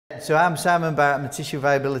so I'm Simon Barrett. I'm the Tissue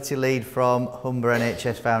Viability Lead from Humber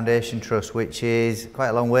NHS Foundation Trust, which is quite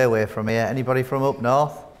a long way away from here. Anybody from up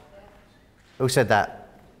north? Who said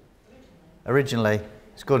that? Originally.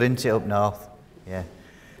 It's good, isn't it, up north? Yeah.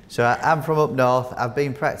 So I'm from up north. I've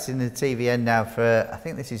been practicing the TVN now for, I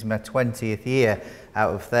think this is my 20th year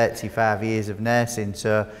out of 35 years of nursing.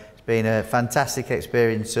 So it's been a fantastic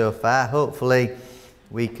experience so far. Hopefully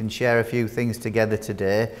we can share a few things together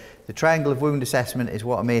today. The triangle of wound assessment is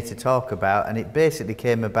what I'm here to talk about, and it basically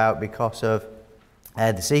came about because of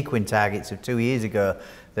the sequin targets of 2 years ago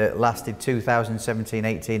that lasted 2017,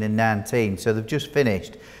 18 and 19. So they've just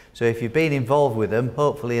finished. So if you've been involved with them,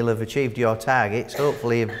 hopefully you'll have achieved your targets,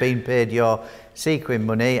 hopefully you've been paid your sequin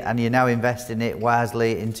money and you're now investing it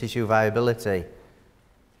wisely in tissue viability.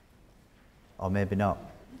 Or maybe not.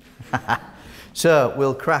 So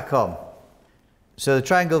we'll crack on. So the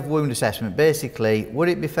triangle of wound assessment, basically, would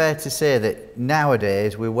it be fair to say that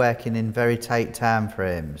nowadays we're working in very tight time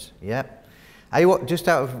frames? Yep. Are you, just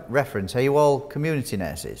out of reference, are you all community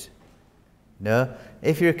nurses? No?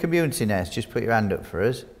 If you're a community nurse, just put your hand up for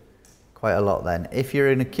us. Quite a lot then. If you're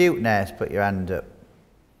an acute nurse, put your hand up.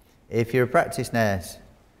 If you're a practice nurse.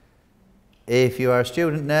 If you are a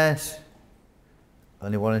student nurse,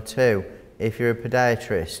 only one or two. If you're a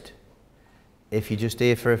podiatrist. If you're just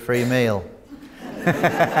here for a free meal. Oh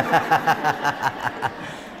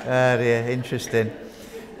dear, interesting.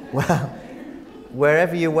 Well,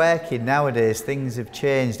 wherever you're working nowadays, things have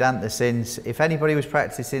changed, haven't they, since, if anybody was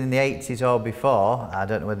practicing in the 80s or before, I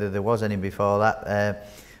don't know whether there was any before that,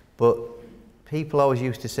 but people always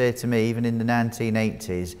used to say to me, even in the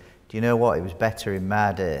 1980s, do you know what, it was better in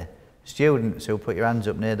my day. Students who'll put your hands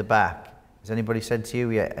up near the back, has anybody said to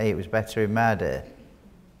you yet, hey, it was better in my day?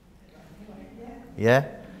 Yeah?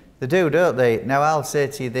 They do, don't they? Now I'll say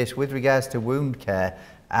to you this, with regards to wound care,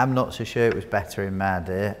 I'm not so sure it was better in my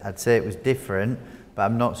day. I'd say it was different, but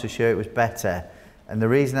I'm not so sure it was better. And the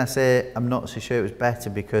reason I say I'm not so sure it was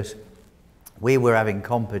better, because we were having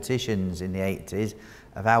competitions in the 80s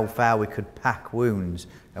of how far we could pack wounds,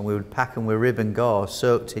 and we would pack them with ribbon gauze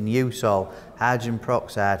soaked in Usol, hydrogen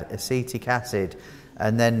peroxide, acetic acid,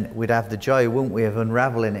 and then we'd have the joy, wouldn't we, of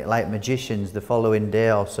unravelling it like magicians the following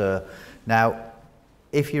day or so. Now,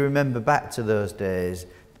 if you remember back to those days,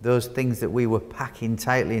 those things that we were packing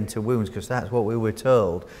tightly into wounds, because that's what we were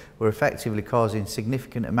told, were effectively causing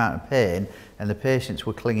significant amount of pain, and the patients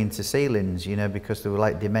were clinging to ceilings, you know, because they were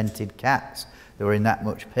like demented cats. They were in that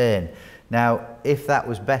much pain. Now, if that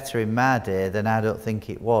was better in my day, then I don't think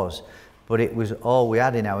it was. But it was all we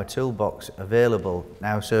had in our toolbox available.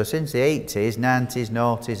 Now, so since the 80s, 90s,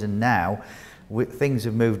 noughties and now, things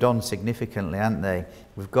have moved on significantly, haven't they?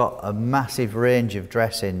 We've got a massive range of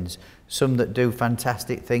dressings, some that do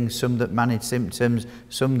fantastic things, some that manage symptoms,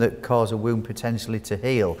 some that cause a wound potentially to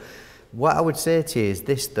heal. What I would say to you is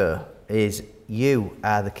this though, is you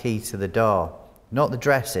are the key to the door. Not the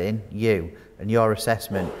dressing, you and your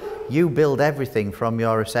assessment. You build everything from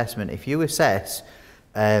your assessment. If you assess,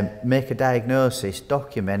 make a diagnosis,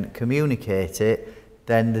 document, communicate it,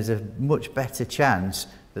 then there's a much better chance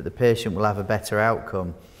that the patient will have a better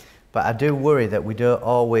outcome. But I do worry that we don't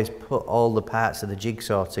always put all the parts of the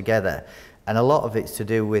jigsaw together, and a lot of it's to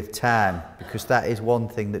do with time, because that is one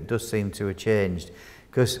thing that does seem to have changed.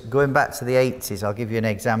 Because going back to the 80s, I'll give you an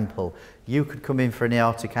example. You could come in for an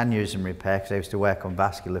aortic aneurysm repair, because I used to work on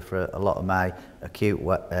vascular for a lot of my acute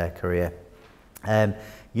career.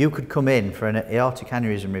 You could come in for an aortic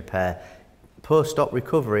aneurysm repair. Post-op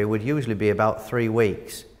recovery would usually be about 3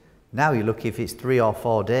 weeks. Now you're lucky if it's 3 or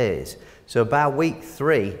 4 days. So by week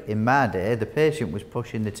 3 in my day, the patient was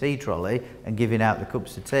pushing the tea trolley and giving out the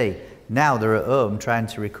cups of tea. Now they're at home trying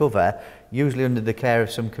to recover, usually under the care of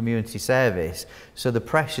some community service. So the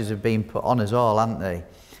pressures have been put on us all, haven't they?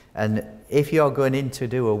 And if you're going in to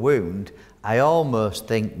do a wound, I almost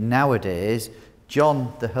think nowadays,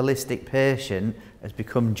 John the holistic patient has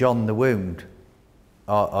become John the wound.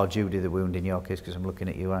 Or Judy the wound in your case, because I'm looking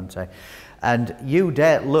at you, aren't I? And you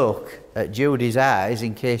dare look at Judy's eyes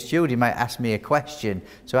in case Judy might ask me a question.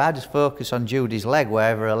 So I just focus on Judy's leg,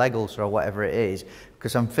 wherever her leg ulcer or whatever it is,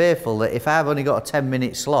 because I'm fearful that if I've only got a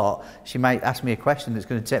 10-minute slot, she might ask me a question that's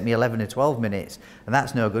going to take me 11 or 12 minutes. And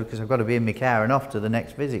that's no good, because I've got to be in my car and off to the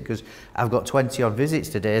next visit, because I've got 20 odd visits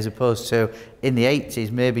today, as opposed to in the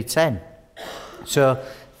 80s, maybe 10. So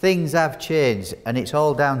things have changed, and it's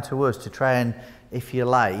all down to us to try and, if you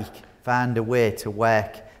like, find a way to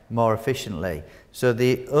work more efficiently. So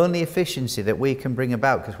the only efficiency that we can bring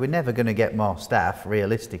about, because we're never going to get more staff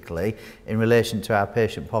realistically in relation to our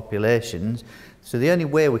patient populations, so the only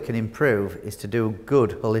way we can improve is to do good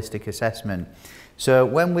holistic assessment. So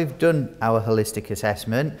when we've done our holistic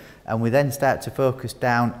assessment and we then start to focus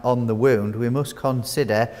down on the wound, we must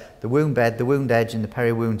consider the wound bed, the wound edge and the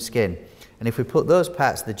peri-wound skin. And if we put those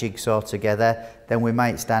parts of the jigsaw together, then we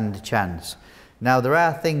might stand a chance. Now, there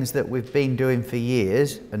are things that we've been doing for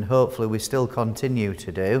years and hopefully we still continue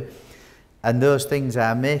to do. And those things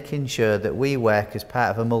are making sure that we work as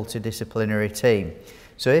part of a multidisciplinary team.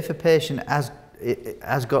 So if a patient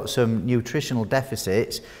has got some nutritional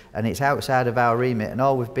deficits and it's outside of our remit and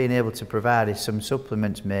all we've been able to provide is some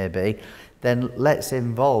supplements maybe, then let's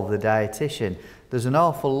involve the dietitian. There's an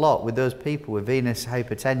awful lot with those people with venous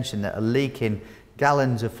hypertension that are leaking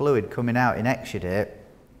gallons of fluid coming out in exudate.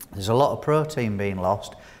 There's a lot of protein being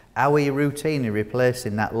lost. Are we routinely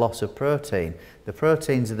replacing that loss of protein? The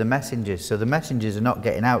proteins are the messengers, so the messengers are not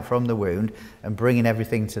getting out from the wound and bringing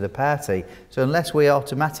everything to the party. So unless we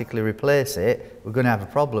automatically replace it, we're going to have a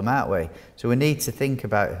problem, aren't we? So we need to think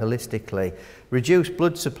about it holistically. Reduced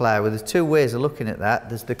blood supply, well, there's two ways of looking at that.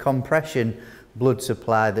 There's the compression blood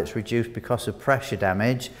supply that's reduced because of pressure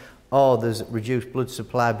damage, or there's reduced blood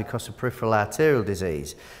supply because of peripheral arterial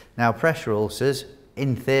disease. Now, pressure ulcers,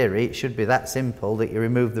 in theory, it should be that simple that you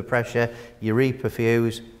remove the pressure, you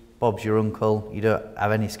reperfuse, Bob's your uncle, you don't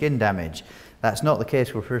have any skin damage. That's not the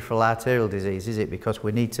case with peripheral arterial disease, is it? Because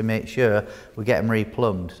we need to make sure we get them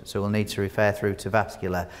replumbed, so we'll need to refer through to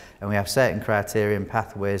vascular. And we have certain criteria and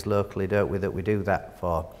pathways locally, don't we, that we do that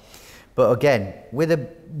for. But again, with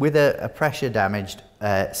a pressure damaged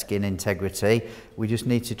skin integrity, we just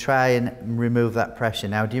need to try and remove that pressure.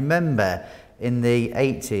 Now, do you remember in the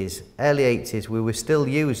 80s, early 80s, we were still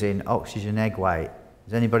using oxygen egg white?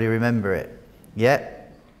 Does anybody remember it? Yeah?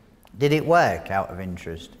 Did it work, out of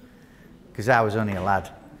interest? Because I was only a lad.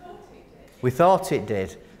 We thought it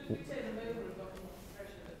did.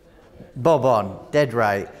 Bob on, dead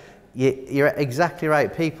right. You're exactly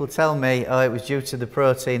right. People tell me, oh, it was due to the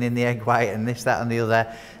protein in the egg white and this, that and the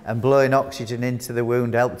other, and blowing oxygen into the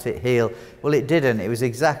wound helped it heal. Well, it didn't. It was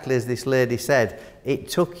exactly as this lady said. It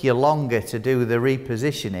took you longer to do the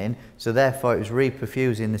repositioning, so therefore it was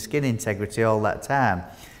reperfusing the skin integrity all that time.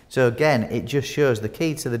 So again, it just shows the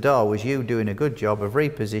key to the door was you doing a good job of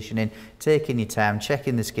repositioning, taking your time,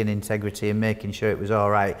 checking the skin integrity and making sure it was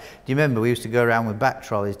all right. Do you remember we used to go around with back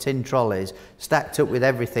trolleys, tin trolleys, stacked up with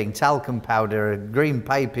everything, talcum powder, green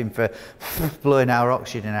piping for blowing our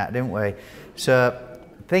oxygen out, didn't we? So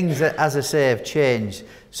things, that, as I say, have changed.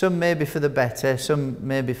 Some maybe for the better, some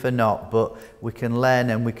maybe for not, but we can learn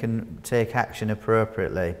and we can take action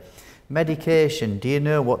appropriately. Medication, do you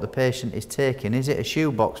know what the patient is taking? Is it a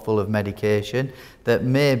shoebox full of medication that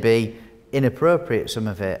may be inappropriate, some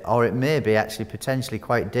of it, or it may be actually potentially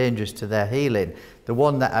quite dangerous to their healing? The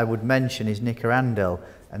one that I would mention is Nicorandil,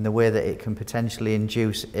 and the way that it can potentially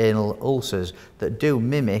induce anal ulcers that do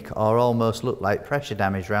mimic or almost look like pressure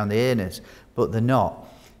damage around the anus, but they're not.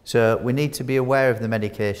 So we need to be aware of the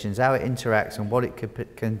medications, how it interacts and what it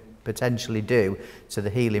can potentially do to the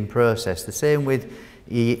healing process. The same with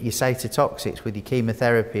your cytotoxics, with your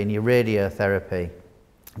chemotherapy and your radiotherapy.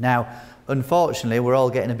 Now, unfortunately, we're all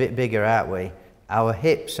getting a bit bigger, aren't we? Our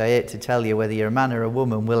hips, I hate to tell you, whether you're a man or a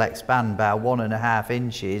woman, will expand by 1.5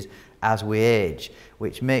 inches as we age,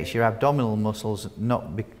 which makes your abdominal muscles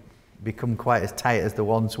not become quite as tight as they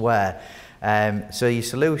once were. So your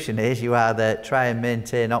solution is you either try and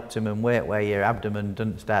maintain optimum weight where your abdomen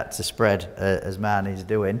doesn't start to spread as mine is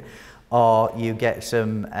doing, or you get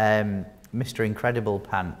some Mr. Incredible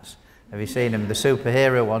pants. Have you seen them? The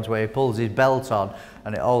superhero ones where he pulls his belt on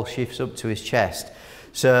and it all shifts up to his chest.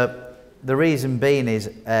 So the reason being is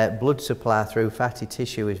blood supply through fatty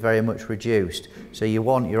tissue is very much reduced. So you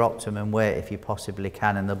want your optimum weight if you possibly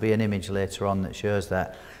can, and there'll be an image later on that shows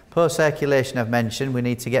that. Post-circulation I've mentioned, we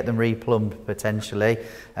need to get them replumbed potentially.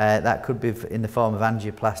 That could be in the form of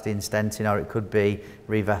angioplasty and stenting, or it could be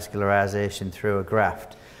revascularisation through a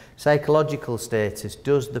graft. Psychological status,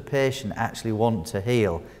 does the patient actually want to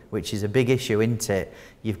heal? Which is a big issue, isn't it?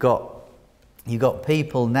 You've got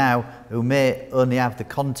people now who may only have the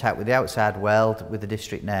contact with the outside world with the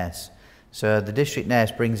district nurse. So the district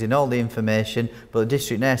nurse brings in all the information, but the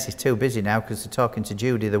district nurse is too busy now because they're talking to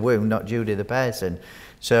Judy the wound, not Judy the person.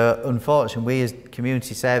 So unfortunately, we as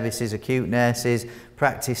community services, acute nurses,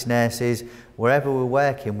 practice nurses, wherever we're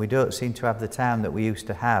working, we don't seem to have the time that we used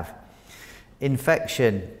to have.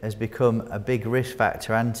 Infection has become a big risk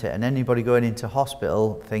factor, hasn't it? And anybody going into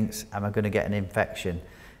hospital thinks, am I going to get an infection?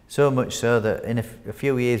 So much so that in a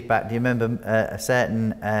few years back, do you remember a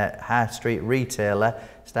certain high street retailer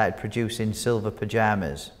started producing silver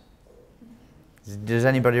pyjamas? Does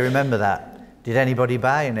anybody remember that? Did anybody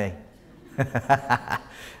buy any?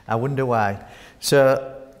 I wonder why.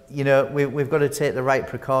 So you know, we've got to take the right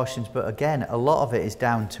precautions, but again, a lot of it is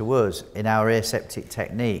down to us in our aseptic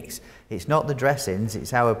techniques. It's not the dressings,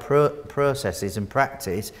 it's our processes and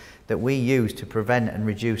practice that we use to prevent and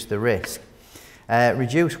reduce the risk.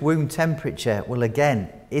 Reduce wound temperature. Well, again,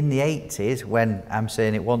 in the 80s, when I'm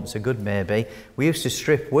saying it once a good maybe, we used to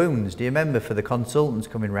strip wounds. Do you remember, for the consultants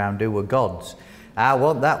coming round who were gods? I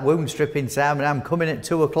want that wound stripping, Simon. I'm coming at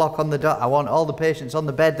 2 o'clock on the dot. I want all the patients on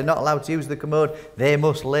the bed. They're not allowed to use the commode. They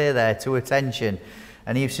must lay there to attention.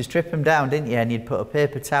 And he used to strip them down, didn't you? And you'd put a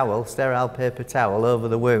paper towel, sterile paper towel, over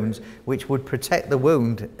the wounds, which would protect the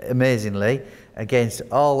wound, amazingly, against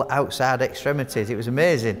all outside extremities. It was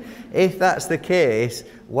amazing. If that's the case,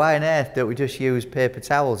 why on earth don't we just use paper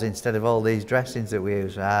towels instead of all these dressings that we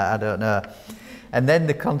use? I don't know. And then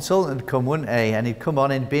the consultant would come, wouldn't he? And he'd come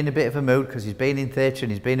on and be in a bit of a mood because he's been in theatre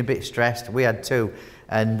and he's been a bit stressed. We had two.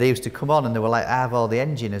 And they used to come on and they were like half all the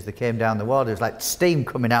engine as they came down the ward. It was like steam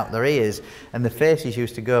coming out their ears. And the faces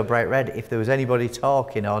used to go bright red if there was anybody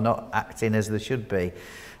talking or not acting as they should be.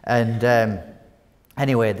 And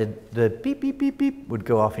anyway, the beep, beep, beep, beep would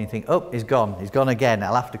go off and you think, oh, he's gone again.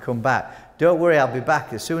 I'll have to come back. Don't worry, I'll be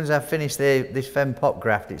back. As soon as I've finished this fem pop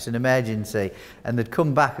graft, it's an emergency. And they'd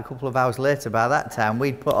come back a couple of hours later. By that time,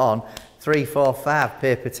 we'd put on 3, 4, 5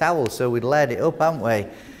 paper towels. So we'd laid it up, hadn't we?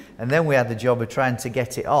 And then we had the job of trying to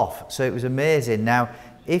get it off. So it was amazing. Now,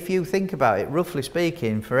 if you think about it, roughly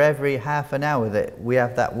speaking, for every half an hour that we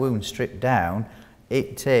have that wound stripped down,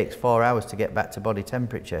 it takes 4 hours to get back to body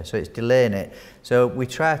temperature. So it's delaying it. So we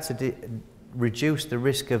try to reduce the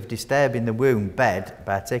risk of disturbing the wound bed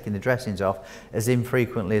by taking the dressings off as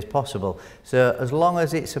infrequently as possible. So as long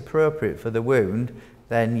as it's appropriate for the wound,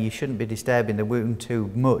 then you shouldn't be disturbing the wound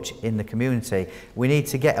too much in the community. We need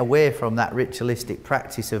to get away from that ritualistic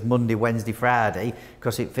practice of Monday, Wednesday, Friday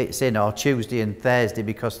because it fits in, or Tuesday and Thursday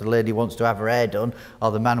because the lady wants to have her hair done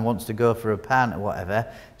or the man wants to go for a pant or whatever.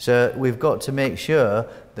 So we've got to make sure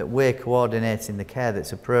that we're coordinating the care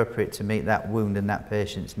that's appropriate to meet that wound and that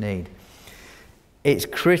patient's need. It's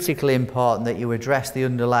critically important that you address the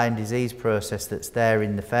underlying disease process that's there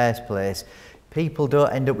in the first place. People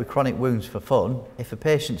don't end up with chronic wounds for fun. If a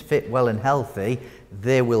patient's fit, well and healthy,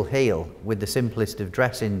 they will heal with the simplest of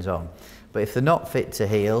dressings on. But if they're not fit to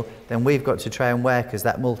heal, then we've got to try and work as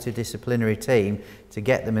that multidisciplinary team to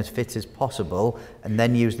get them as fit as possible and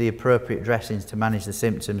then use the appropriate dressings to manage the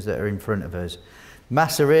symptoms that are in front of us.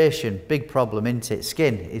 Maceration, big problem, isn't it?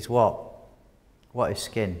 Skin is what? What is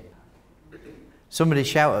skin? Somebody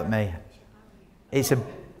shout at me. It's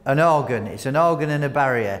an organ. It's an organ and a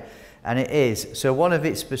barrier. And it is. So one of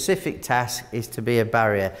its specific tasks is to be a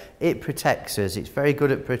barrier. It protects us. It's very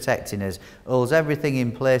good at protecting us. Holds everything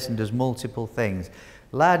in place and does multiple things.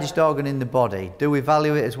 Largest organ in the body. Do we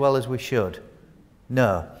value it as well as we should?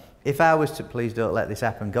 No. If I was to, please don't let this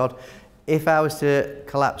happen, God. If I was to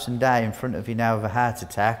collapse and die in front of you now of a heart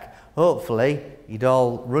attack, hopefully you'd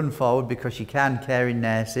all run forward because you can, caring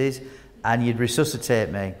nurses, and you'd resuscitate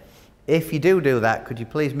me. If you do that, could you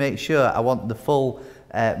please make sure I want the full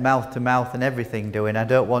mouth to mouth and everything doing. I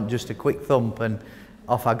don't want just a quick thump and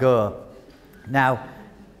off I go. Now,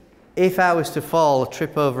 if I was to fall,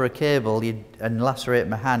 trip over a cable and lacerate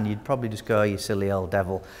my hand, you'd probably just go, oh, you silly old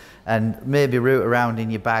devil, and maybe root around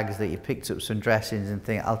in your bags that you picked up some dressings and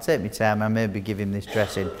think, I'll take my time, I'll maybe give him this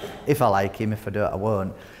dressing. If I like him, if I don't, I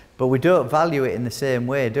won't. But we don't value it in the same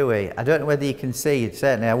way, do we? I don't know whether you can see,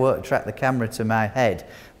 certainly I won't track the camera to my head,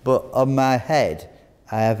 but on my head,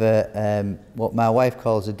 I have what my wife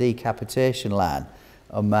calls a decapitation line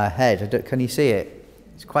on my head. Can you see it?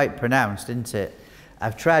 It's quite pronounced, isn't it?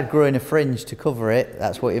 I've tried growing a fringe to cover it.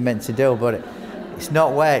 That's what you're meant to do, but it's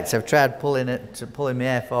not worked. I've tried pulling my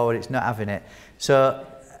hair forward. It's not having it. So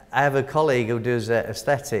I have a colleague who does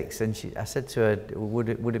aesthetics, and I said to her, would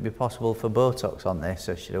it be possible for Botox on this?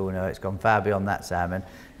 So she said, oh no, it's gone far beyond that, Simon.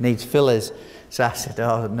 Needs fillers. So I said,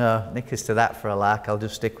 oh no, nick us to that for a lark. I'll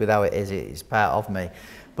just stick with how it is. It's part of me.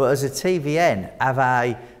 But as a TVN, have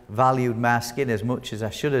I valued my skin as much as I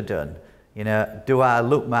should have done? You know, do I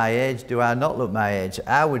look my age? Do I not look my age?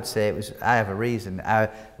 I would say I have a reason. I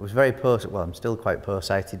was very well, I'm still quite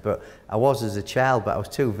poor-sighted, but I was as a child, but I was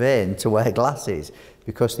too vain to wear glasses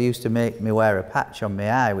because they used to make me wear a patch on my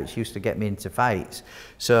eye, which used to get me into fights.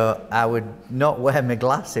 So I would not wear my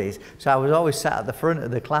glasses. So I was always sat at the front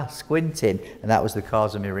of the class squinting, and that was the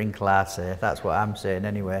cause of my wrinkle, I'd say. That's what I'm saying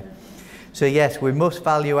anyway. So yes, we must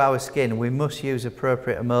value our skin, we must use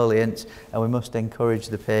appropriate emollients, and we must encourage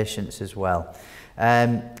the patients as well.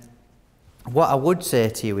 What I would say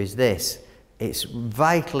to you is this: it's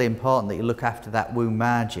vitally important that you look after that wound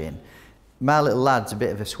margin. my little lad's a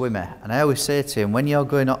bit of a swimmer, and I always say to him, when you're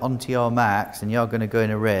going onto your marks and you're going to go in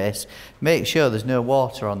a race, make sure there's no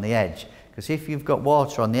water on the edge, because if you've got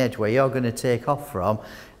water on the edge where you're going to take off from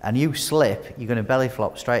and you slip, you're going to belly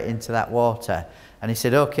flop straight into that water. And he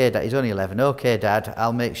said, okay, Dad, he's only 11, okay, Dad,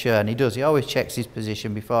 I'll make sure. And he does, he always checks his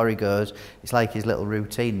position before he goes. It's like his little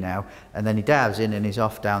routine now. And then he dives in and he's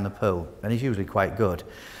off down the pool. And he's usually quite good.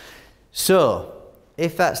 So,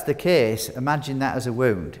 if that's the case, imagine that as a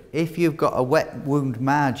wound. If you've got a wet wound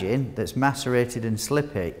margin that's macerated and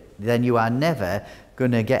slippy, then you are never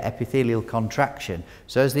going to get epithelial contraction.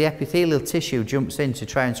 So as the epithelial tissue jumps in to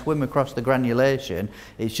try and swim across the granulation,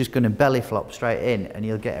 it's just going to belly flop straight in and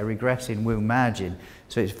you'll get a regressing wound margin.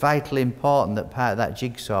 So it's vitally important that part of that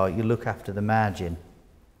jigsaw, you look after the margin.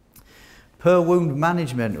 Per wound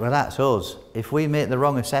management, well, that's us. If we make the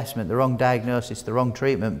wrong assessment, the wrong diagnosis, the wrong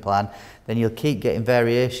treatment plan, then you'll keep getting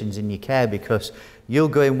variations in your care, because you'll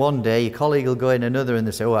go in one day, your colleague will go in another, and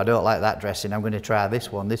they say, oh, I don't like that dressing, I'm going to try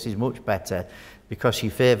this one, this is much better, because you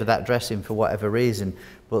favour that dressing for whatever reason.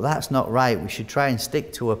 But that's not right. We should try and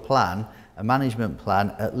stick to a plan, a management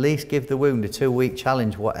plan, at least give the wound a 2-week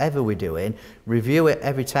challenge, whatever we're doing, review it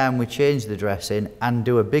every time we change the dressing, and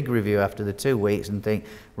do a big review after the 2 weeks and think,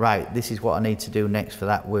 right, this is what I need to do next for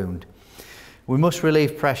that wound. We must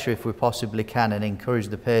relieve pressure if we possibly can, and encourage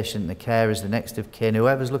the patient, the carers, the next of kin,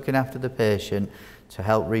 whoever's looking after the patient, to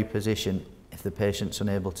help reposition if the patient's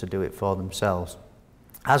unable to do it for themselves.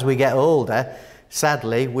 As we get older,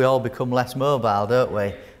 sadly, we all become less mobile, don't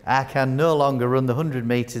we? I can no longer run the 100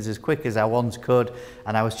 metres as quick as I once could,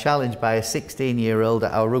 and I was challenged by a 16-year-old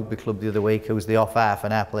at our rugby club the other week who was the off half,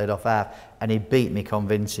 and I played off half, and he beat me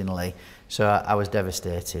convincingly. So I was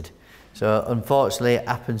devastated. So unfortunately, it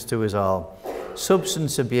happens to us all.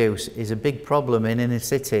 Substance abuse is a big problem in inner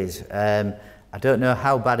cities. I don't know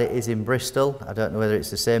how bad it is in Bristol. I don't know whether it's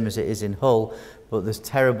the same as it is in Hull, but there's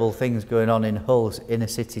terrible things going on in Hull's inner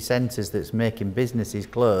city centres that's making businesses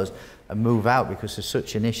close and move out because there's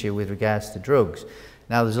such an issue with regards to drugs.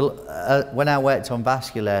 Now, when I worked on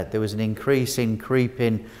vascular, there was an increasing,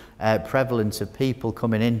 creeping prevalence of people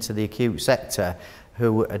coming into the acute sector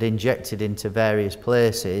who had injected into various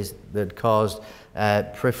places that caused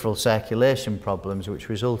peripheral circulation problems, which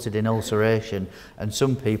resulted in ulceration and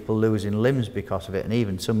some people losing limbs because of it, and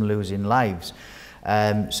even some losing lives.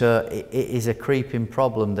 So it is a creeping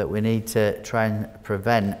problem that we need to try and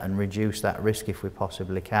prevent and reduce that risk if we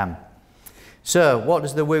possibly can. So what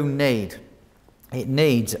does the wound need? It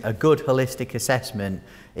needs a good holistic assessment.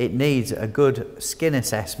 It needs a good skin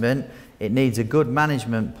assessment. It needs a good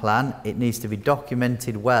management plan. It needs to be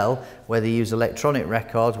documented well, whether you use electronic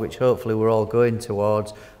records, which hopefully we're all going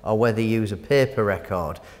towards, or whether you use a paper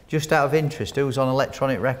record. Just out of interest, who's on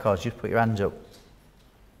electronic records? Just put your hands up.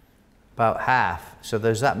 About half. So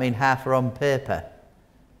does that mean half are on paper?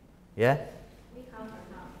 Yeah? We half and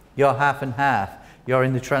half. You're half and half. You're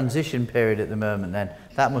in the transition period at the moment then.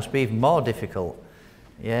 That must be even more difficult.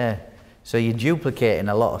 Yeah. So you're duplicating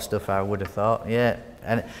a lot of stuff, I would have thought. Yeah.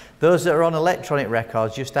 And those that are on electronic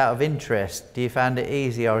records, just out of interest, do you find it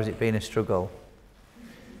easy or has it been a struggle?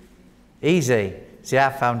 Easy. See,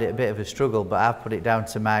 I found it a bit of a struggle, but I've put it down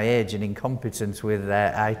to my age and incompetence with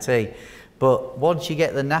IT. But once you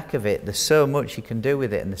get the knack of it, there's so much you can do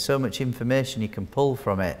with it, and there's so much information you can pull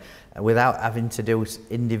from it without having to do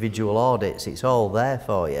individual audits. It's all there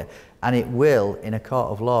for you, and it will, in a court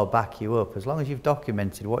of law, back you up. As long as you've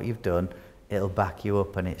documented what you've done, it'll back you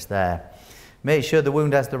up and it's there. Make sure the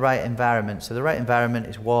wound has the right environment. So the right environment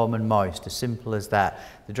is warm and moist, as simple as that.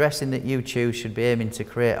 The dressing that you choose should be aiming to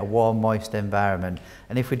create a warm, moist environment.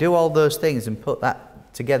 And if we do all those things and put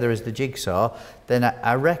that together as the jigsaw, then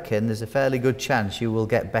I reckon there's a fairly good chance you will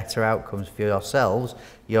get better outcomes for yourselves,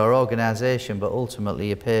 your organisation, but ultimately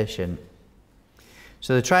your patient.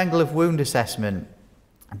 So the triangle of wound assessment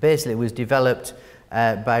basically was developed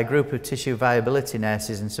by a group of tissue viability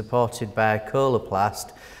nurses and supported by a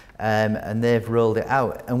Coloplast, and they've rolled it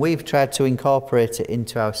out. And we've tried to incorporate it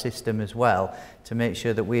into our system as well to make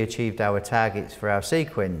sure that we achieved our targets for our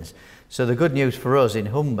sequins. So the good news for us in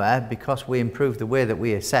Humber, because we improved the way that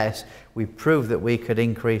we assess, we proved that we could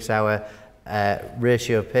increase our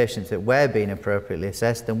ratio of patients that were being appropriately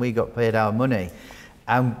assessed, and we got paid our money.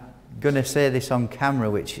 I'm going to say this on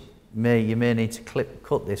camera, which you may need to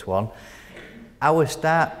cut this one. Our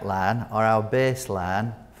start line, or our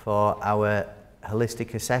baseline for our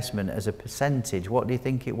holistic assessment as a percentage, what do you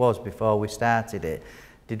think it was before we started it?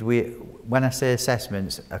 Did we, when I say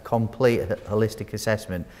assessments, a complete holistic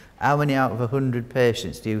assessment, how many out of 100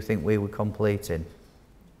 patients do you think we were completing?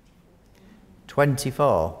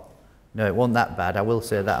 24. No, it wasn't that bad. I will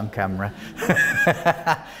say that on camera.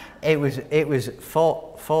 it was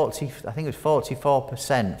 40, I think it was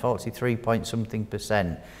 44%, 43 point something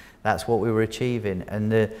percent. That's what we were achieving.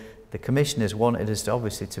 And the commissioners wanted us to,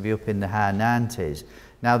 obviously, to be up in the high 90s.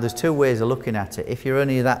 Now, there's two ways of looking at it. If you're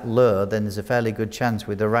only that low, then there's a fairly good chance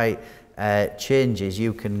with the right changes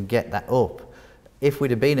you can get that up. If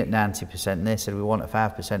we'd have been at 90% and they said we want a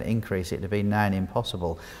 5% increase, it'd have been nigh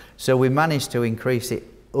impossible. So we managed to increase it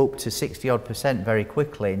up to 60-odd% very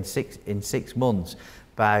quickly in six months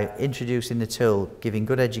by introducing the tool, giving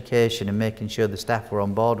good education and making sure the staff were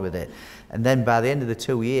on board with it. And then by the end of the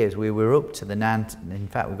 2 years, we were up to in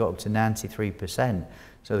fact, we got up to 93%.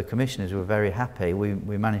 So the commissioners were very happy.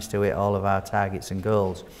 We managed to hit all of our targets and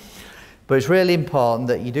goals. But it's really important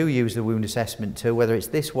that you do use the wound assessment tool, whether it's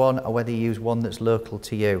this one or whether you use one that's local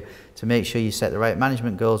to you, to make sure you set the right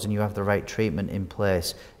management goals and you have the right treatment in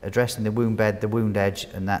place, addressing the wound bed, the wound edge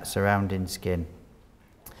and that surrounding skin.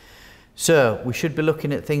 So we should be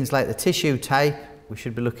looking at things like the tissue type, we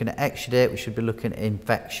should be looking at exudate, we should be looking at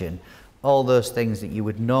infection, all those things that you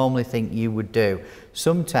would normally think you would do.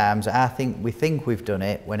 Sometimes we think we've done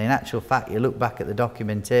it, when in actual fact you look back at the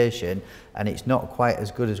documentation and it's not quite as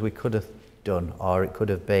good as we could have done or it could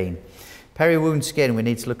have been. Peri-wound skin, we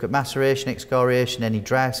need to look at maceration, excoriation, any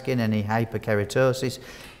dry skin, any hyperkeratosis.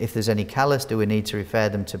 If there's any callus, do we need to refer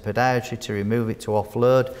them to podiatry to remove it, to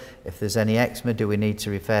offload? If there's any eczema, do we need to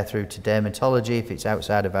refer through to dermatology if it's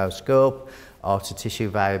outside of our scope, or to tissue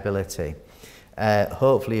viability?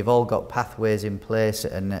 Hopefully you've all got pathways in place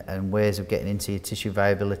and ways of getting into your tissue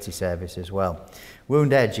viability service as well.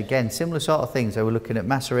 Wound edge, again, similar sort of things. So we're looking at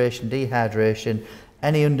maceration, dehydration,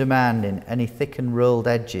 any undermining, any thick and rolled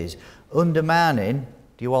edges. Undermining,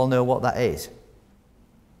 do you all know what that is?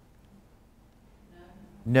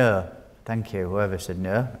 No. No. Thank you, whoever said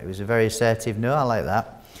no. It was a very assertive no, I like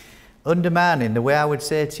that. Undermining, the way I would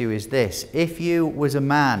say to you is this. If you was a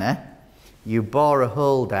miner, you bore a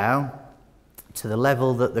hole down to the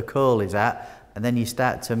level that the coal is at, and then you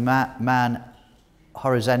start to man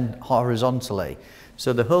horizontally.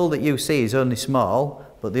 So the hole that you see is only small,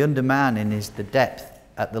 but the undermining is the depth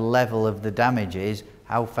at the level of the damages.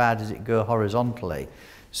 How far does it go horizontally?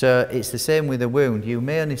 So it's the same with a wound. You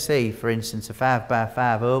may only see, for instance, a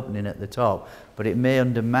 5x5 opening at the top, but it may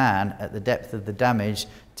undermine at the depth of the damage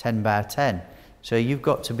 10x10. So you've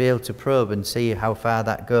got to be able to probe and see how far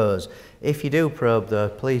that goes. If you do probe though,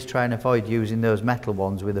 please try and avoid using those metal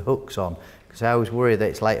ones with the hooks on, because I always worry that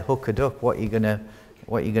it's like hook a duck. What you're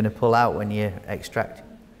gonna pull out when you extract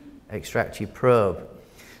your probe.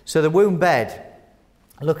 So the wound bed.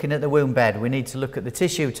 Looking at the wound bed, we need to look at the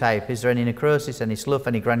tissue type. Is there any necrosis, any slough,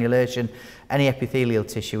 any granulation, any epithelial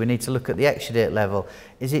tissue? We need to look at the exudate level.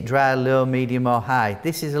 Is it dry, low, medium or high?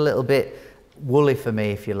 This is a little bit woolly for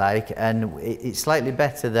me, if you like, and it's slightly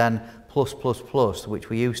better than plus,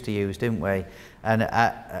 which we used to use, didn't we? And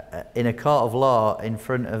in a court of law, in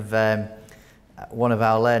front of one of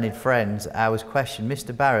our learned friends, I was questioned,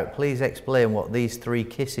 Mr. Barrett, please explain what these 3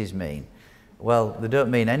 kisses mean. Well, they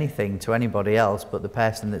don't mean anything to anybody else but the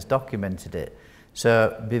person that's documented it.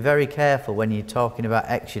 So be very careful when you're talking about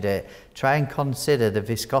exudate. Try and consider the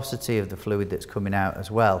viscosity of the fluid that's coming out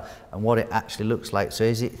as well and what it actually looks like. So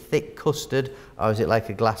is it thick custard or is it like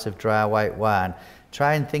a glass of dry white wine?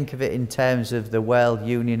 Try and think of it in terms of the World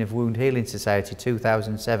Union of Wound Healing Society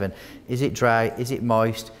 2007. Is it dry? Is it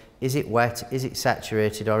moist? Is it wet? Is it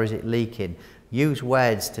saturated or is it leaking? Use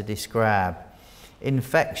words to describe.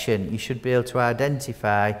 Infection, you should be able to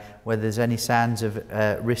identify whether there's any signs of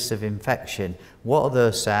risks of infection. What are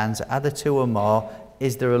those signs? Are there 2 or more?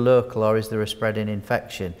 Is there a local or is there a spreading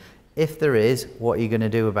infection? If there is, what are you going to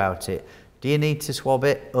do about it? Do you need to swab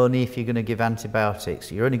it? Only if you're going to give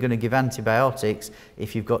antibiotics. You're only going to give antibiotics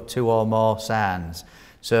if you've got 2 or more signs.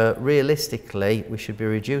 So realistically, we should be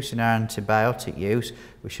reducing our antibiotic use.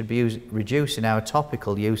 We should be reducing our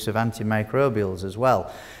topical use of antimicrobials as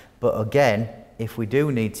well. But again, if we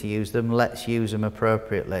do need to use them, let's use them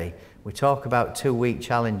appropriately. We talk about 2-week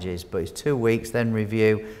challenges, but it's 2 weeks, then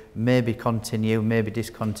review, maybe continue, maybe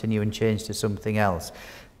discontinue and change to something else.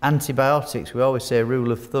 Antibiotics, we always say a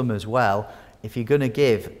rule of thumb as well. If you're going to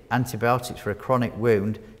give antibiotics for a chronic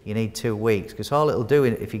wound, you need 2 weeks, because all it'll do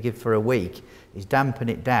if you give for a week is dampen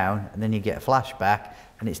it down, and then you get a flashback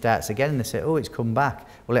and it starts again and they say, oh, it's come back.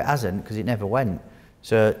 Well, it hasn't, because it never went.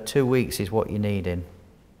 So 2 weeks is what you need in.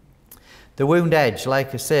 The wound edge,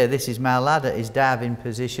 like I say, this is my lad at his diving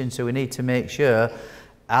position, so we need to make sure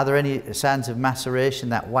Are there any signs of maceration,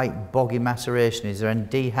 that white boggy maceration? Is there any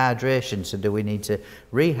dehydration? So do we need to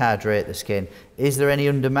rehydrate the skin? Is there any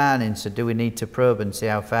undermining? So do we need to probe and see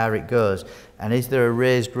how far it goes? And is there a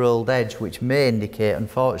raised rolled edge, which may indicate,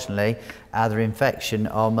 unfortunately, either infection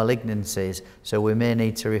or malignancies? So we may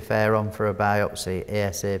need to refer on for a biopsy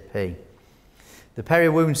ASAP. The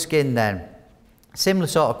peri-wound skin then. Similar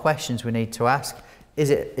sort of questions we need to ask.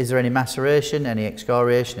 Is there any maceration, any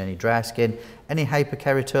excoriation, any dry skin, any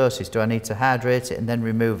hyperkeratosis? Do I need to hydrate it and then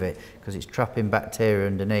remove it because it's trapping bacteria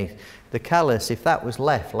underneath? The callus, if that was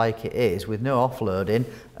left like it is with no offloading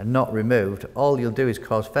and not removed, all you'll do is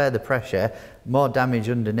cause further pressure, more damage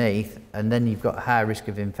underneath, and then you've got a high risk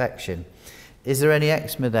of infection. Is there any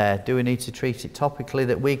eczema there? Do we need to treat it topically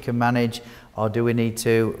that we can manage, or do we need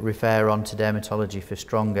to refer on to dermatology for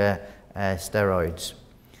stronger steroids?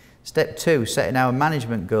 Step 2, setting our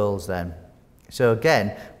management goals then. So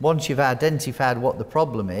again, once you've identified what the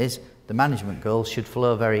problem is, the management goals should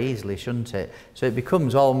flow very easily, shouldn't it? So it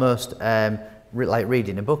becomes almost like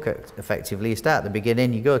reading a book effectively. You start at the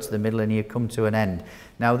beginning, you go to the middle, and you come to an end.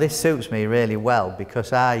 Now this suits me really well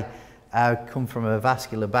because I come from a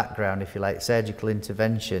vascular background, if you like, surgical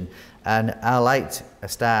intervention, and I liked a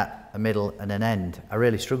start, a middle and an end. I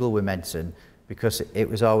really struggled with medicine because it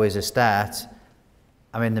was always a start,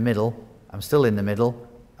 I'm in the middle, I'm still in the middle,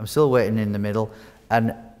 I'm still waiting in the middle,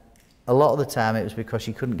 and a lot of the time it was because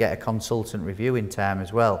you couldn't get a consultant review in time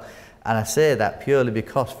as well. And I say that purely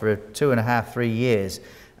because for 2.5, 3 years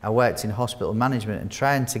I worked in hospital management, and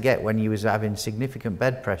trying to get, when you was having significant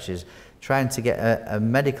bed pressures, trying to get a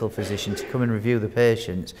medical physician to come and review the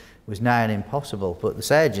patients was nigh and impossible. But the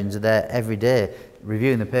surgeons are there every day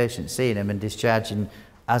reviewing the patients, seeing them and discharging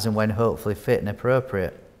as and when hopefully fit and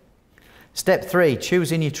appropriate. Step 3,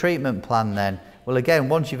 choosing your treatment plan then. Well again,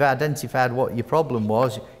 once you've identified what your problem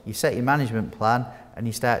was, you set your management plan and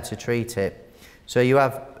you start to treat it. So you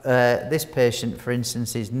have this patient, for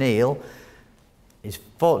instance, is Neil. He's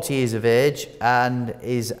 40 years of age and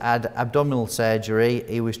he's had abdominal surgery.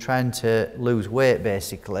 He was trying to lose weight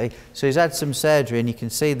basically. So he's had some surgery, and you can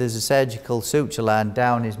see there's a surgical suture line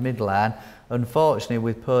down his midline. Unfortunately,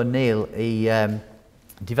 with poor Neil, he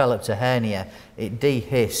developed a hernia. It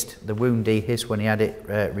dehisced, the wound dehisced when he had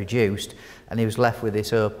it reduced, and he was left with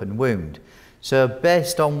this open wound. So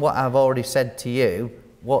based on what I've already said to you,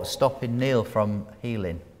 what's stopping Neil from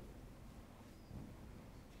healing?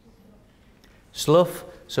 Slough.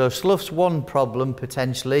 So slough's one problem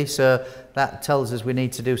potentially, so that tells us we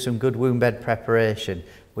need to do some good wound bed preparation,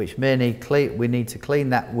 which may need we need to clean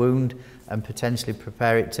that wound and potentially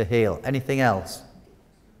prepare it to heal. Anything else?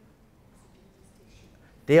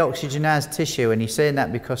 Deoxygenized tissue, and you're saying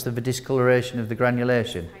that because of the discoloration of the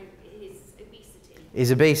granulation? His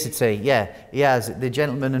obesity, yeah. He has. The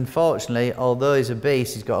gentleman, unfortunately, although he's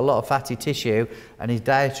obese, he's got a lot of fatty tissue and his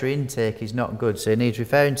dietary intake is not good. So he needs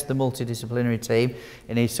referring to the multidisciplinary team.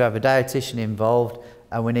 He needs to have a dietitian involved,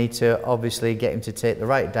 and we need to obviously get him to take the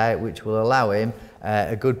right diet, which will allow him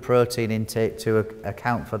a good protein intake to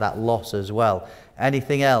account for that loss as well.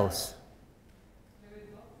 Anything else?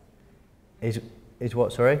 Is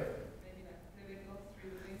what, sorry?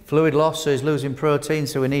 Fluid loss, so he's losing protein,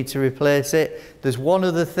 so we need to replace it. There's one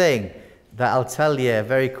other thing that I'll tell you, a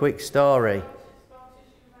very quick story.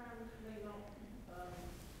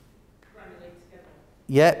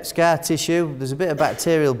 Yeah, scar tissue. There's a bit of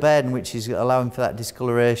bacterial burden which is allowing for that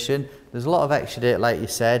discoloration. There's a lot of exudate, like you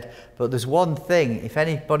said, but there's one thing, if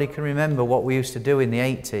anybody can remember what we used to do in the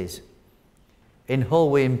 80s. In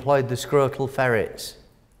Hull we employed the scrotal ferrets.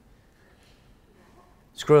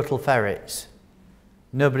 Scrotal ferrets.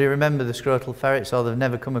 Nobody remember the scrotal ferrets, or they've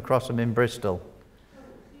never come across them in Bristol?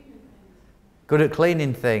 Good at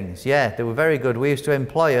cleaning things, yeah, they were very good. We used to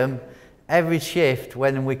employ them every shift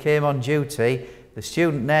when we came on duty. The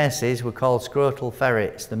student nurses were called scrotal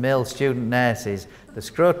ferrets, the male student nurses. The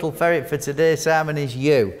scrotal ferret for today, Simon, is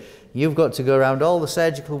you. You've got to go around all the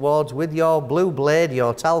surgical wards with your blue blade,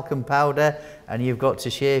 your talcum powder, and you've got to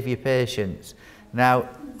shave your patients. Now,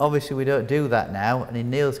 obviously we don't do that now, and in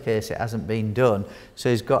Neil's case it hasn't been done, so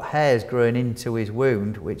he's got hairs growing into his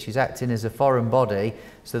wound which is acting as a foreign body,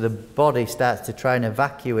 so the body starts to try and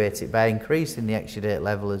evacuate it by increasing the exudate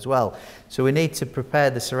level as well. So we need to prepare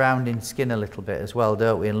the surrounding skin a little bit as well,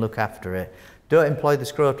 don't we, and look after it. Don't employ the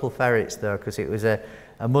scrotal ferrets though, because it was a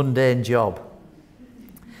mundane job.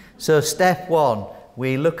 So step 1,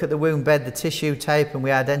 we look at the wound bed, the tissue type, and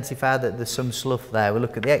we identify that there's some slough there. We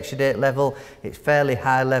look at the exudate level, it's fairly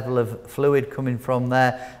high level of fluid coming from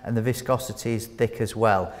there, and the viscosity is thick as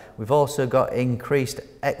well. We've also got increased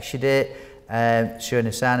exudate, showing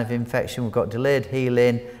a sign of infection. We've got delayed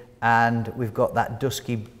healing, and we've got that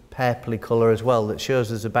dusky purpley colour as well that shows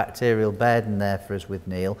there's a bacterial burden there for us with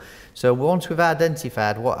Neil. So once we've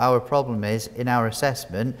identified what our problem is in our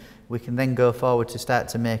assessment, we can then go forward to start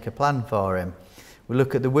to make a plan for him. We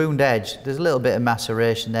look at the wound edge. There's a little bit of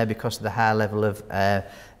maceration there because of the high level of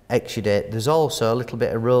exudate. There's also a little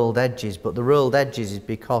bit of rolled edges, but the rolled edges is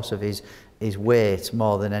because of his weight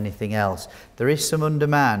more than anything else. There is some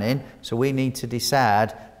undermining, so we need to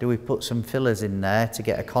decide, do we put some fillers in there to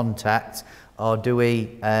get a contact, or do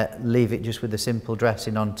we leave it just with a simple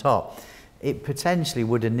dressing on top? It potentially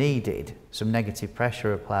would have needed some negative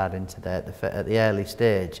pressure applied into there at the early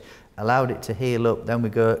stage, allowed it to heal up, then we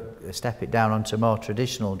go step it down onto more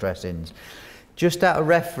traditional dressings. Just out of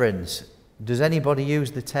reference, does anybody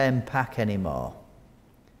use the term pack anymore?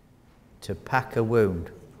 To pack a wound?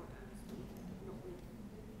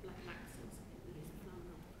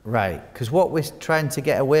 Right, because what we're trying to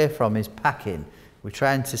get away from is packing. We're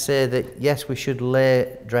trying to say that, yes, we should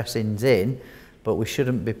lay dressings in, but we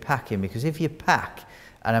shouldn't be packing, because if you pack,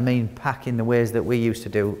 and I mean pack in the ways that we used to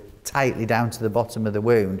do, tightly down to the bottom of the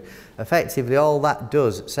wound, effectively all that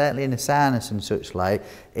does, certainly in a sinus and such like,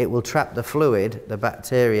 it will trap the fluid, the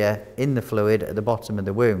bacteria in the fluid at the bottom of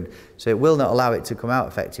the wound. So it will not allow it to come out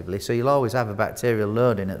effectively. So you'll always have a bacterial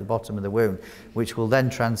loading at the bottom of the wound, which will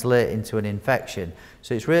then translate into an infection.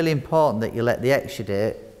 So it's really important that you let the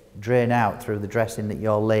exudate drain out through the dressing that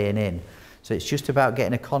you're laying in. So it's just about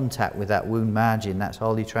getting a contact with that wound margin. That's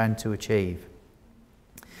all you're trying to achieve.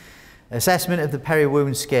 Assessment of the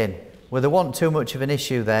peri-wound skin. Well, there wasn't too much of an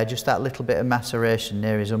issue there, just that little bit of maceration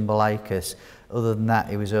near his umbilicus. Other than that,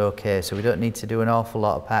 he was okay. So we don't need to do an awful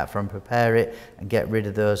lot apart from prepare it and get rid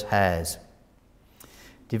of those hairs.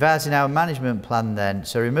 Devising our management plan then.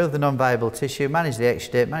 So remove the non-viable tissue, manage the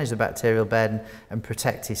exudate, manage the bacterial burden and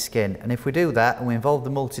protect his skin. And if we do that and we involve the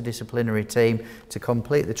multidisciplinary team to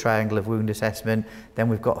complete the triangle of wound assessment, then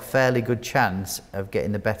we've got a fairly good chance of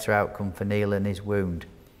getting the better outcome for Neil and his wound.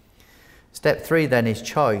 Step 3 then is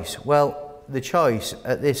choice. Well, the choice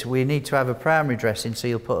at this, we need to have a primary dressing, so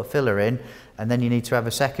you'll put a filler in, and then you need to have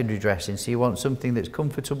a secondary dressing, so you want something that's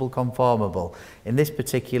comfortable, conformable. In this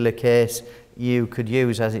particular case, you could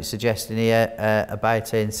use, as it's suggested here, a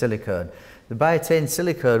biotin silicone. The biotin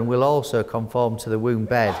silicone will also conform to the wound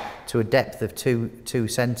bed to a depth of 2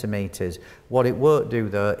 centimetres. What it won't do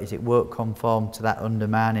though is it won't conform to that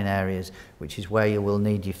undermining areas, which is where you will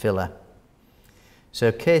need your filler. So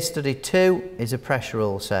case study 2 is a pressure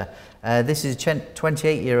ulcer. This is a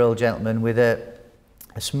 28-year-old gentleman with a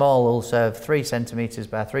small ulcer of 3 centimetres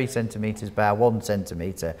by 3 centimetres by 1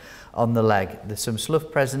 centimetre on the leg. There's some slough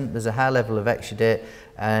present, there's a high level of exudate,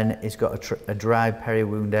 and he's got a dry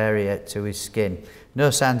peri-wound area to his skin.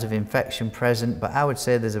 No signs of infection present, but I would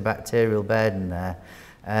say there's a bacterial burden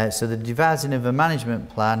there. So the devising of a management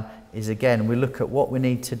plan is, again, we look at what we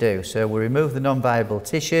need to do. So we remove the non-viable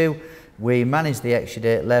tissue, we manage the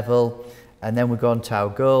exudate level, and then we go on to our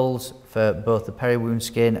goals for both the peri-wound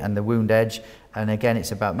skin and the wound edge. And again,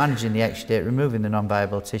 it's about managing the exudate, removing the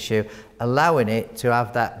non-viable tissue, allowing it to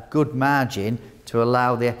have that good margin to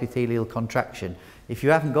allow the epithelial contraction. If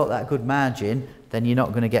you haven't got that good margin, then you're not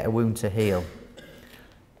going to get a wound to heal.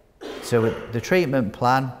 So with the treatment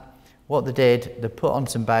plan, what they did, they put on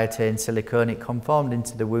some biotin silicone, it conformed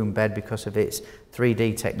into the wound bed because of its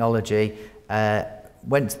 3D technology,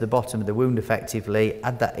 went to the bottom of the wound effectively,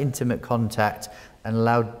 had that intimate contact and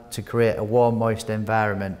allowed to create a warm, moist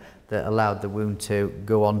environment that allowed the wound to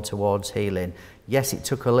go on towards healing. Yes, it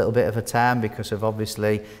took a little bit of a time because of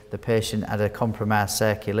obviously the patient had a compromised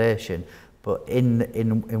circulation, but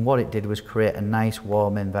in what it did was create a nice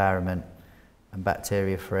warm environment and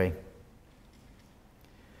bacteria free.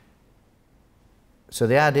 So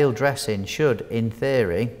the ideal dressing should, in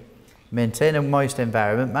theory, maintain a moist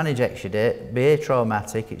environment, manage exudate, be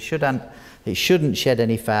atraumatic, it shouldn't shed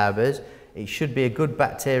any fibres, it should be a good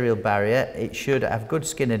bacterial barrier, it should have good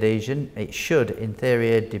skin adhesion, it should, in theory,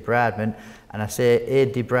 aid debridement, and I say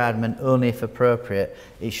aid debridement only if appropriate.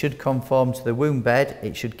 It should conform to the wound bed,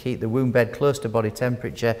 it should keep the wound bed close to body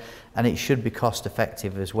temperature, and it should be cost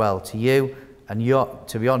effective as well to you. And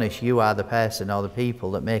to be honest, you are the person or the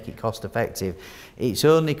people that make it cost effective. It's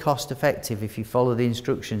only cost effective if you follow the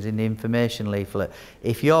instructions in the information leaflet.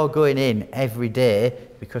 If you're going in every day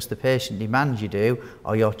because the patient demands you do,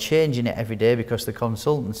 or you're changing it every day because the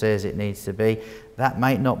consultant says it needs to be, that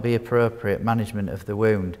might not be appropriate management of the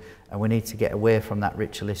wound, and we need to get away from that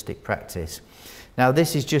ritualistic practice. Now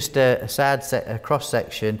this is just a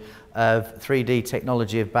cross-section of 3D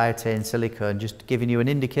technology of biotin silicone, just giving you an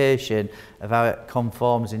indication of how it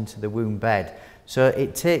conforms into the wound bed. So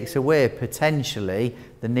it takes away potentially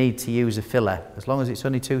the need to use a filler. As long as it's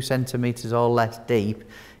only 2 centimetres or less deep,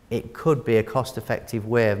 it could be a cost-effective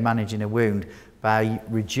way of managing a wound by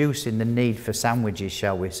reducing the need for sandwiches,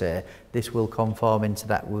 shall we say. This will conform into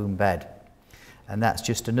that wound bed. And that's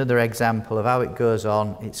just another example of how it goes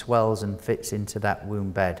on, it swells and fits into that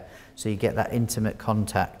wound bed. So you get that intimate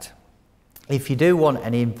contact. If you do want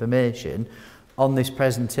any information on this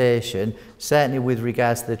presentation, certainly with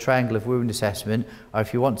regards to the triangle of wound assessment, or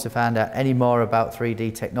if you want to find out any more about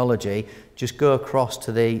 3D technology, just go across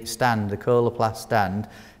to the stand, the Coloplast stand.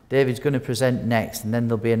 David's going to present next, and then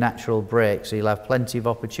there'll be a natural break, so you'll have plenty of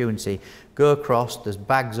opportunity. Go across, there's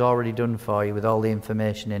bags already done for you with all the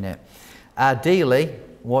information in it. Ideally,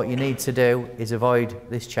 what you need to do is avoid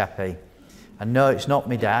this chappie. I know it's not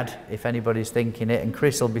my dad, if anybody's thinking it, and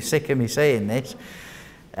Chris will be sick of me saying this.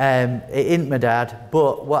 It isn't my dad,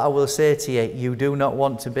 but what I will say to you, you do not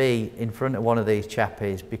want to be in front of one of these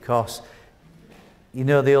chappies, because you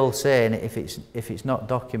know the old saying, if it's not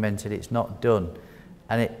documented, it's not done.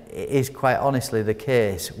 And it is quite honestly the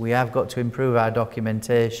case. We have got to improve our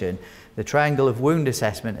documentation. The triangle of wound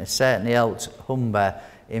assessment has certainly helped Humber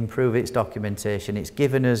improve its documentation. It's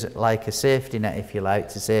given us like a safety net, if you like,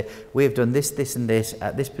 to say we've done this, this and this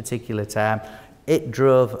at this particular time. It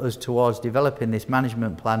drove us towards developing this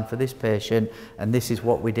management plan for this patient, and this is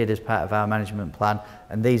what we did as part of our management plan,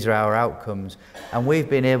 and these are our outcomes. And we've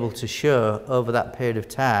been able to show over that period of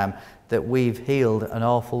time that we've healed an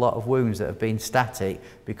awful lot of wounds that have been static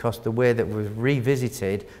because the way that we've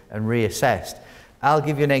revisited and reassessed. I'll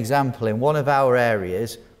give you an example. In one of our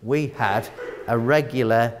areas, we had a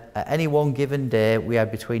regular, at any one given day, we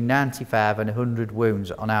had between 95 and 100 wounds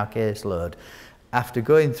on our caseload. After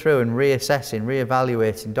going through and reassessing,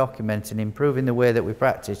 reevaluating, documenting, improving the way that we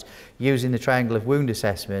practice using the triangle of wound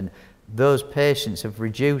assessment, those patients have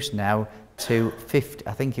reduced now to 50,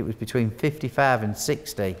 I think it was between 55 and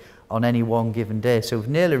 60 on any one given day. So we've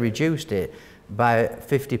nearly reduced it by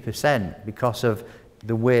 50% because of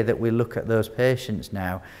the way that we look at those patients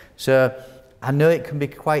now. So I know it can be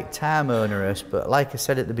quite time onerous, but like I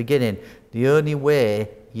said at the beginning, the only way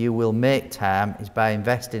you will make time is by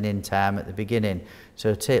investing in time at the beginning.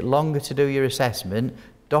 So take longer to do your assessment,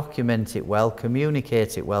 document it well,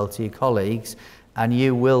 communicate it well to your colleagues, and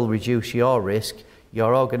you will reduce your risk,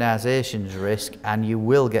 your organisation's risk, and you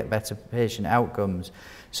will get better patient outcomes.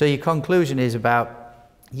 So your conclusion is about,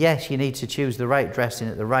 yes, you need to choose the right dressing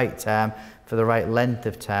at the right time for the right length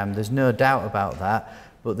of time. There's no doubt about that.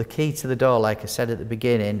 But the key to the door, like I said at the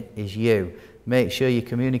beginning, is you. Make sure your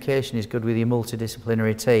communication is good with your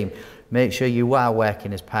multidisciplinary team. Make sure you are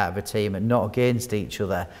working as part of a team and not against each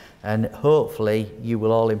other. And hopefully you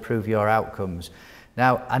will all improve your outcomes.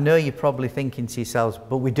 Now, I know you're probably thinking to yourselves,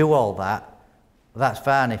 but we do all that. That's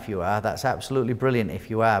fine if you are. That's absolutely brilliant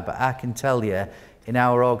if you are. But I can tell you, in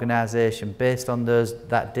our organisation, based on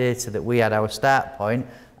that data that we had, our start point,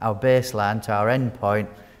 our baseline to our end point,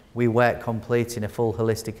 we weren't completing a full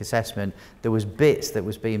holistic assessment. There was bits that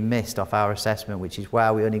was being missed off our assessment, which is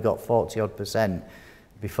why we only got 40%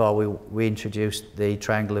 before we introduced the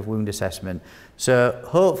triangle of wound assessment. So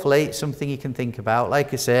hopefully it's something you can think about.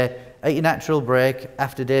 Like I say, at your natural break,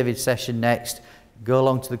 after David's session next, go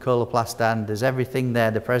along to the Coloplast stand. There's everything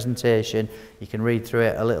there, the presentation. You can read through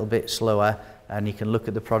it a little bit slower, and you can look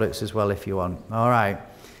at the products as well if you want. All right.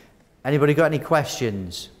 Anybody got any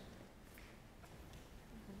questions?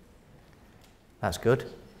 That's good.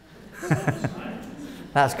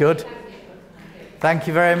 That's good. Thank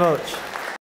you very much.